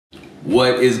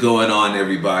What is going on,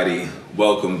 everybody?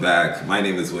 Welcome back. My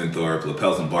name is Winthorpe.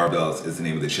 Lapels and Barbells is the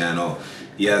name of the channel.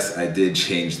 Yes, I did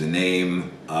change the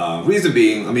name. Reason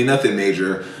being, nothing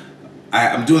major.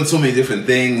 I'm doing so many different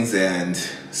things and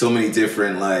so many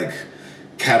different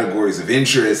categories of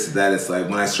interest that it's like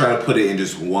when I try to put it in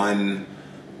just one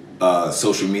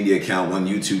social media account, one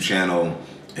YouTube channel,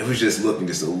 it was just looking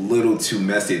just a little too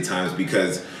messy at times,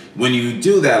 because when you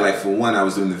do that, like for one, I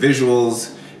was doing the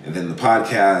visuals and then the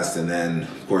podcast and then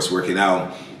of course working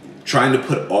out, trying to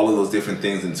put all of those different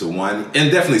things into one. And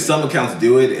definitely some accounts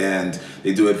do it and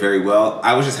they do it very well.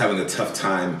 I was just having a tough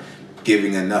time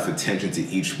giving enough attention to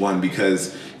each one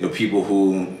because people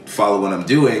who follow what I'm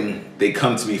doing, they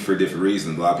come to me for different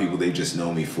reasons. A lot of people, they just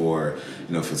know me for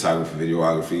photography,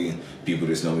 videography. People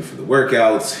just know me for the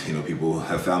workouts. People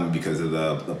have found me because of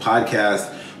the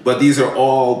podcast. But these are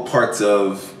all parts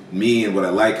of me and what I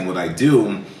like and what I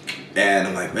do. And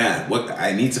I'm like, man,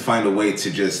 I need to find a way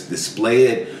to just display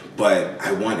it, but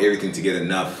I want everything to get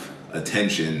enough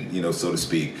attention, so to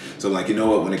speak. So I'm like, you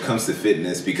know what, when it comes to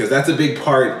fitness, because that's a big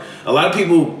part. A lot of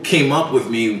people came up with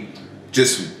me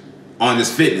just on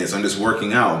this fitness, on just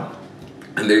working out.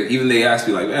 And they asked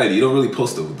me like, man, you don't really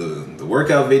post the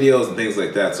workout videos and things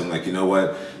like that. So I'm like, you know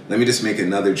what, let me just make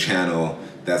another channel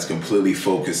that's completely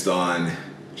focused on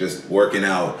just working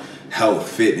out, health,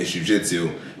 fitness,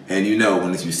 jiu-jitsu. And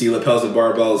when you see lapels and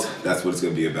barbells, that's what it's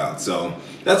going to be about. So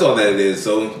that's all that it is.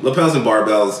 So lapels and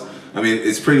barbells,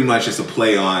 it's pretty much just a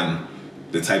play on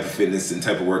the type of fitness and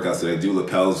type of workouts that I do.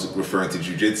 Lapels referring to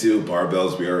jiu-jitsu,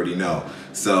 barbells we already know.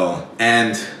 So,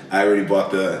 and I already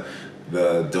bought the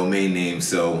domain name,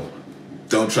 so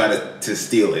don't try to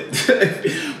steal it.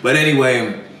 But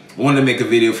anyway, I wanted to make a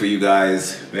video for you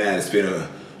guys. Man, it's been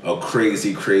a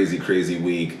crazy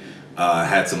week.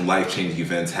 Had some life-changing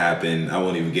events happen. I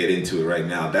won't even get into it right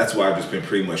now. That's why I've just been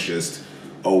pretty much just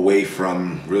away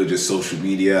from really just social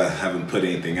media. Haven't put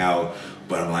anything out,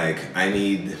 but I'm like, I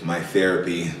need my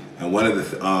therapy. And one of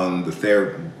the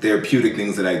therapeutic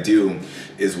things that I do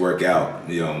is work out.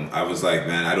 I was like,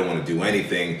 man, I don't want to do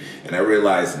anything. And I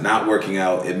realized not working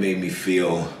out, it made me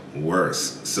feel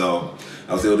worse. So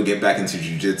I was able to get back into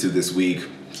jiu-jitsu this week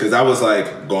because I was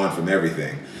like gone from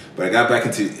everything. But I got back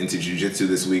into jiu-jitsu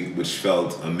this week, which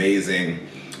felt amazing.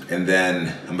 And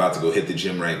then I'm about to go hit the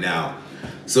gym right now.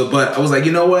 So, but I was like,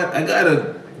 you know what? I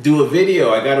gotta do a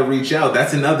video. I gotta reach out.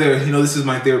 That's another, this is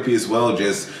my therapy as well.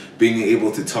 Just being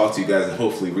able to talk to you guys and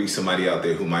hopefully reach somebody out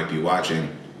there who might be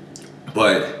watching.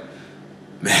 But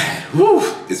man,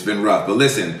 it's been rough. But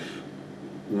listen,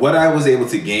 what I was able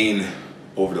to gain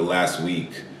over the last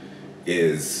week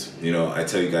is, I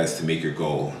tell you guys to make your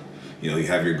goal. You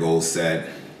have your goals set.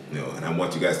 And I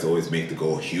want you guys to always make the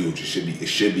goal huge. It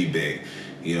should be big.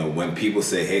 When people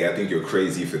say, hey, I think you're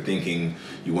crazy for thinking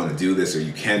you want to do this or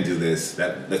you can do this,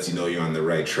 that lets you know you're on the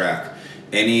right track.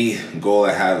 Any goal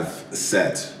I have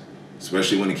set,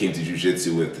 especially when it came to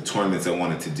jiu-jitsu with the tournaments I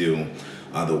wanted to do,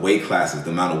 the weight classes,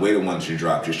 the amount of weight I wanted to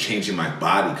drop, just changing my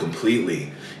body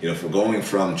completely, for going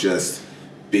from just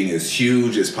being as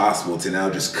huge as possible to now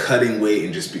just cutting weight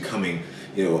and just becoming,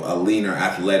 a leaner,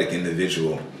 athletic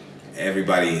individual.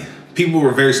 People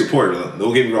were very supportive.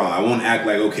 Don't get me wrong. I won't act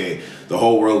like, okay, the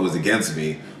whole world was against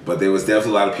me, but there was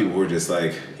definitely a lot of people who were just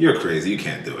like, you're crazy, you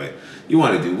can't do it. You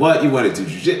want to do what? You want to do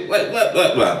jiu-jitsu,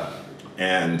 blah.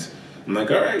 And I'm like,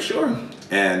 all right, sure.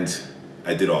 And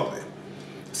I did all of it.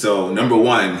 So number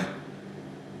one,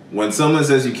 when someone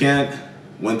says you can't,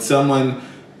 when someone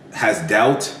has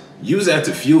doubt, use that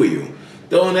to fuel you.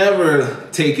 Don't ever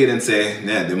take it and say,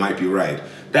 nah, they might be right.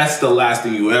 That's the last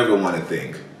thing you ever want to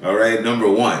think. All right, number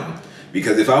one,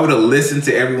 because if I would have listened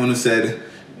to everyone who said,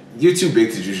 you're too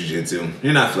big to do jiu-jitsu,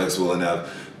 you're not flexible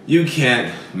enough, you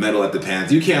can't medal at the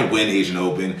Pans, you can't win Asian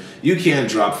Open, you can't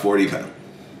drop 40 pounds.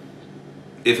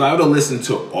 If I would have listened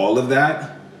to all of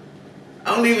that,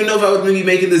 I don't even know if I would be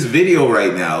making this video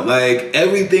right now. Like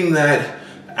everything that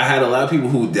I had a lot of people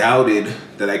who doubted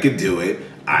that I could do it,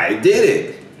 I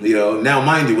did it. Now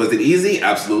mind you, was it easy?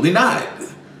 Absolutely not.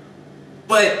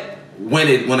 But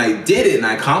when I did it and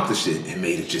I accomplished it, it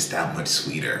made it just that much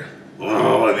sweeter.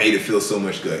 Oh, it made it feel so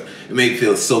much good. It made it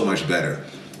feel so much better.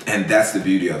 And that's the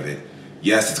beauty of it.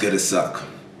 Yes, it's gonna suck.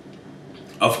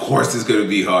 Of course it's gonna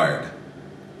be hard.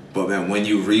 But man, when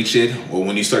you reach it or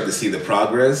when you start to see the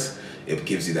progress, it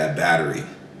gives you that battery.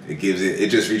 It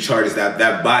just recharges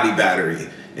that body battery.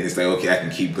 And it's like, okay, I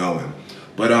can keep going.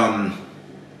 But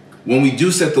when we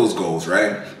do set those goals,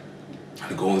 right?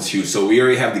 The goal is huge. So we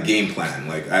already have the game plan.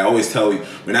 Like I always tell you,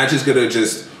 we're not just gonna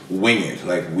just wing it.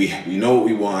 Like we know what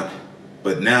we want,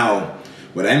 but now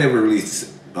what I never really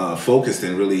focused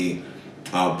and really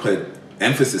put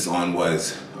emphasis on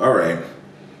was, all right,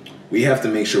 we have to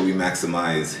make sure we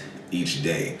maximize each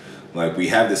day. Like we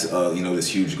have this, this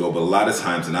huge goal, but a lot of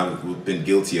times, and I've been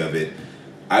guilty of it,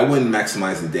 I wouldn't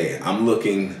maximize the day. I'm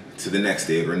looking to the next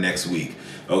day or next week.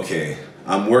 Okay,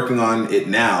 I'm working on it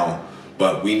now,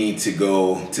 but we need to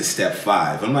go to step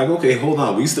 5. I'm like, okay, hold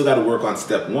on, we still got to work on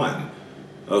step 1.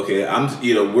 Okay,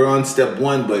 we're on step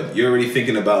 1, but you're already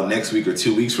thinking about next week or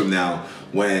 2 weeks from now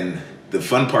when the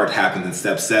fun part happens in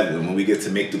step 7, when we get to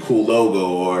make the cool logo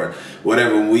or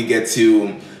whatever, when we get to,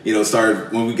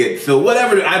 when we get filled,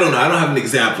 whatever, I don't know, I don't have an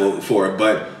example for it,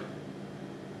 but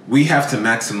we have to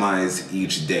maximize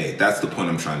each day. That's the point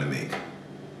I'm trying to make,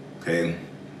 okay?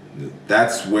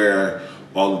 That's where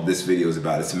all of this video is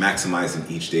about. It's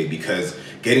maximizing each day, because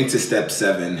getting to step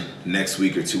 7 next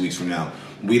week or 2 weeks from now,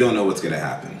 we don't know what's gonna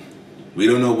happen. We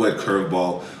don't know what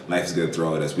curveball life is gonna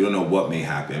throw at us. We don't know what may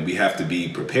happen. We have to be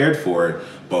prepared for it,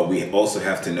 but we also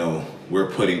have to know we're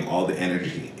putting all the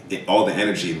energy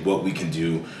in what we can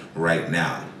do right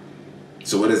now.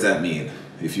 So what does that mean?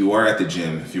 If you are at the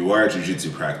gym, if you are at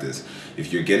jiu-jitsu practice,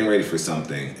 if you're getting ready for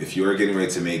something, if you are getting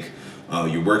ready to make,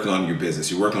 you're working on your business,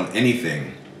 you're working on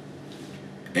anything,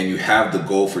 and you have the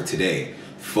goal for today,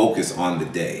 focus on the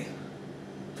day.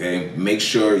 Okay, make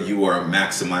sure you are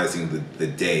maximizing the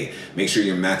day. Make sure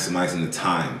you're maximizing the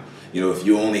time. If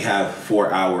you only have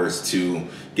 4 hours to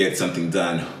get something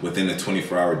done within a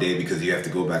 24-hour day because you have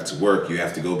to go back to work, you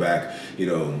have to go back,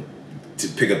 to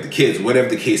pick up the kids, whatever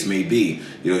the case may be,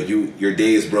 your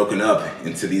day is broken up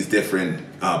into these different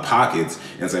pockets,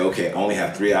 and it's like, okay, I only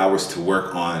have 3 hours to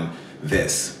work on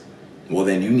this. Well,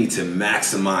 then you need to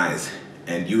maximize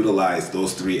and utilize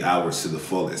those 3 hours to the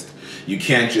fullest. You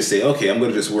can't just say, okay, I'm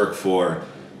gonna just work for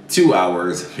 2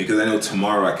 hours because I know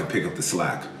tomorrow I can pick up the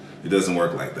slack. It doesn't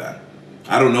work like that.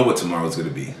 I don't know what tomorrow's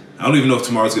gonna be. I don't even know if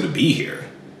tomorrow's gonna be here.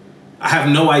 I have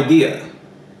no idea.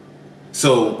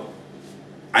 So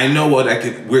I know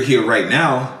we're here right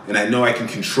now, and I know I can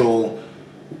control,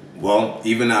 well,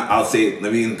 even I'll say,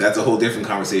 that's a whole different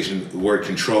conversation, the word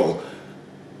control.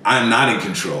 I'm not in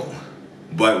control,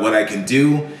 but what I can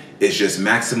do is just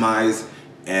maximize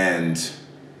and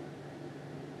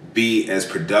be as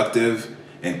productive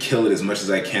and kill it as much as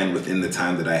I can within the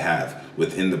time that I have,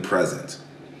 within the present.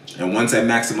 And once I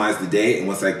maximize the day, and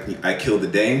once I kill the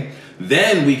day,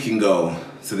 then we can go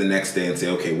to the next day and say,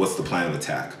 okay, what's the plan of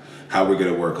attack? How we're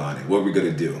gonna work on it, what we're gonna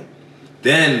do.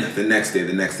 Then the next day,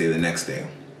 the next day, the next day.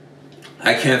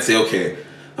 I can't say, okay,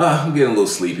 I'm getting a little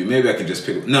sleepy, maybe I can just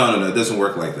pick up. No, it doesn't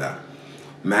work like that.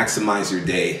 Maximize your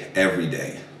day every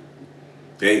day.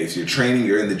 Okay, if you're training,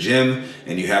 you're in the gym,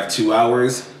 and you have 2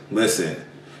 hours, listen,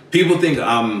 people think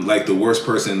I'm like the worst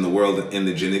person in the world in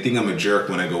the gym. They think I'm a jerk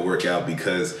when I go work out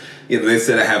because they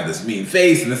said I have this mean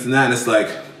face and this and that, and it's like,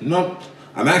 nope,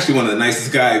 I'm actually one of the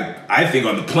nicest guys, I think,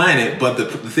 on the planet. But the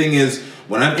thing is,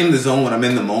 when I'm in the zone, when I'm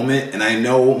in the moment, and I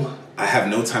know I have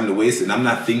no time to waste, and I'm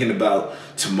not thinking about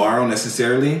tomorrow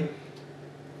necessarily,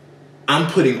 I'm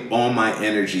putting all my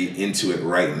energy into it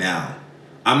right now.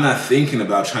 I'm not thinking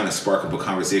about trying to spark up a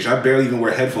conversation. I barely even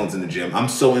wear headphones in the gym. I'm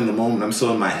so in the moment, I'm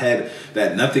so in my head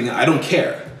that I don't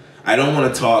care. I don't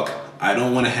want to talk, I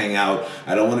don't want to hang out,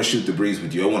 I don't want to shoot the breeze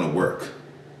with you, I want to work.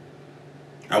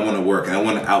 I want to work, and I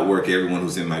want to outwork everyone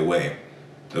who's in my way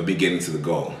of me getting to the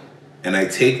goal. And I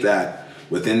take that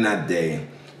within that day,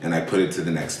 and I put it to the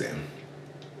next day,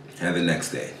 and the next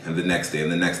day, and the next day,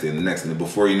 and the next day, and the next day. And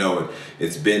before you know it,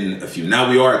 it's been a few. Now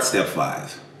we are at step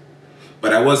 5.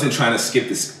 But I wasn't trying to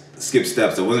skip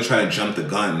steps. I wasn't trying to jump the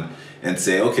gun and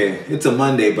say, okay, it's a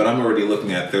Monday, but I'm already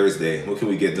looking at Thursday. What can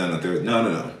we get done on Thursday?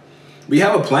 No. We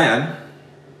have a plan.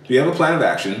 We have a plan of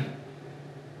action.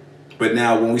 But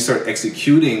now when we start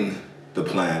executing the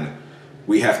plan,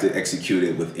 we have to execute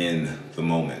it within the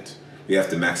moment. We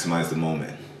have to maximize the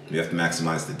moment. We have to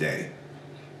maximize the day,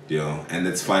 and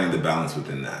it's finding the balance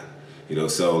within that.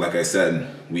 So like I said,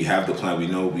 we have the plan. We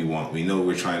know what we want. We know what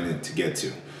we're trying to get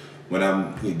to. When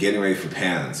I'm getting ready for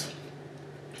Pans,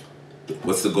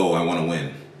 what's the goal? I want to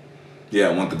win. Yeah,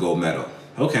 I want the gold medal.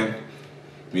 Okay.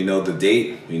 We know the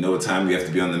date. We know what time we have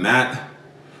to be on the mat.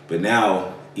 But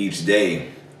now, each day,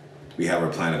 we have our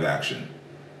plan of action.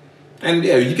 And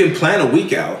yeah, you can plan a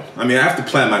week out. I have to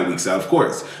plan my weeks out, of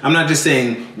course. I'm not just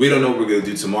saying we don't know what we're going to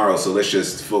do tomorrow, so let's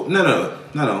just focus.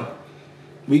 No.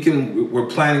 We're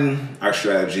planning our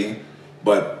strategy,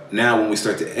 but now when we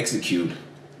start to execute,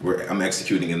 I'm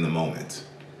executing in the moment.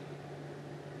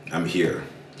 I'm here.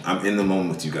 I'm in the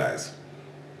moment with you guys.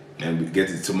 And we get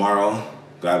to tomorrow,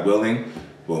 God willing,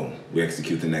 boom, we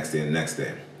execute the next day and the next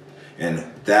day.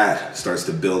 And that starts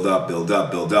to build up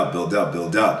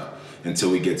until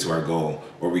we get to our goal,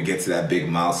 or we get to that big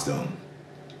milestone.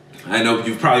 I know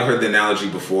you've probably heard the analogy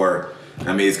before.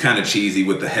 I mean, it's kind of cheesy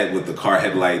with the car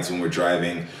headlights when we're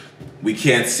driving. We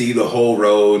can't see the whole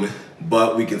road,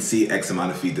 but we can see X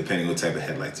amount of feet depending on what type of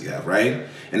headlights you have, right?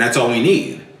 And that's all we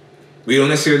need. We don't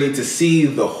necessarily need to see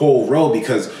the whole road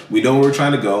because we know where we're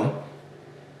trying to go.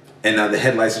 And now the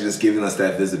headlights are just giving us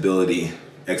that visibility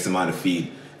X amount of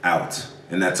feet out.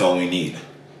 And that's all we need.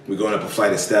 We're going up a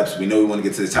flight of steps. We know we want to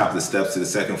get to the top of the steps, to the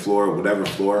second floor, whatever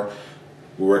floor.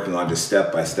 We're working on just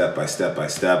step by step by step by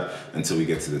step until we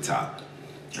get to the top.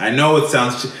 I know it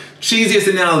sounds cheesiest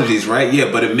analogies, right?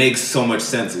 Yeah, but it makes so much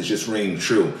sense. It's just ringing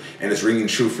true. And it's ringing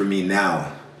true for me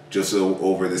now, just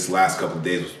over this last couple of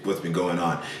days, what's been going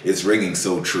on. It's ringing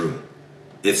so true.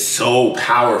 It's so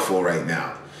powerful right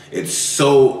now.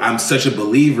 I'm such a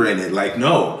believer in it. Like,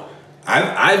 no,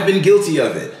 I've been guilty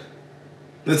of it.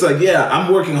 It's like, yeah,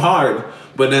 I'm working hard,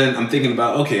 but then I'm thinking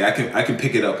about, okay, I can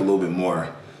pick it up a little bit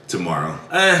more tomorrow.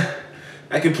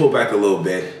 I can pull back a little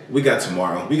bit. We got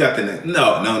tomorrow. We got the next.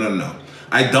 No.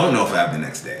 I don't know if I have the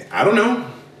next day. I don't know.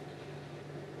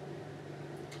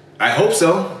 I hope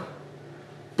so.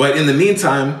 But in the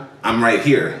meantime, I'm right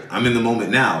here. I'm in the moment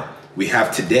now. We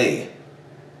have today.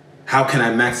 How can I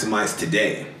maximize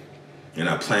today? And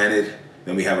I plan it.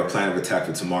 Then we have a plan of attack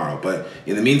for tomorrow. But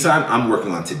in the meantime, I'm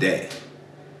working on today.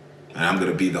 And I'm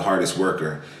going to be the hardest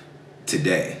worker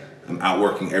today. I'm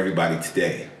outworking everybody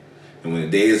today. And when the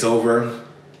day is over,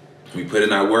 we put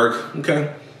in our work,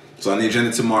 okay, it's on the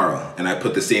agenda tomorrow. And I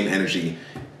put the same energy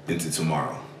into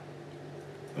tomorrow.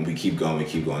 And we keep going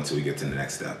until we get to the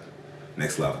next step,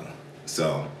 next level.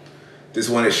 So just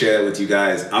want to share it with you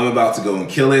guys. I'm about to go and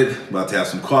kill it, about to have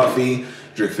some coffee,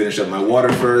 finish up my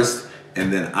water first,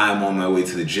 and then I'm on my way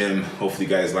to the gym. Hopefully you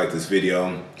guys like this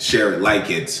video. Share it, like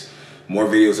it. More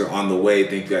videos are on the way.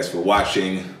 Thank you guys for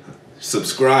watching.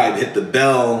 Subscribe, hit the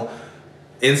bell,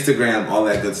 Instagram, all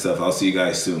that good stuff. I'll see you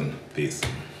guys soon. Peace.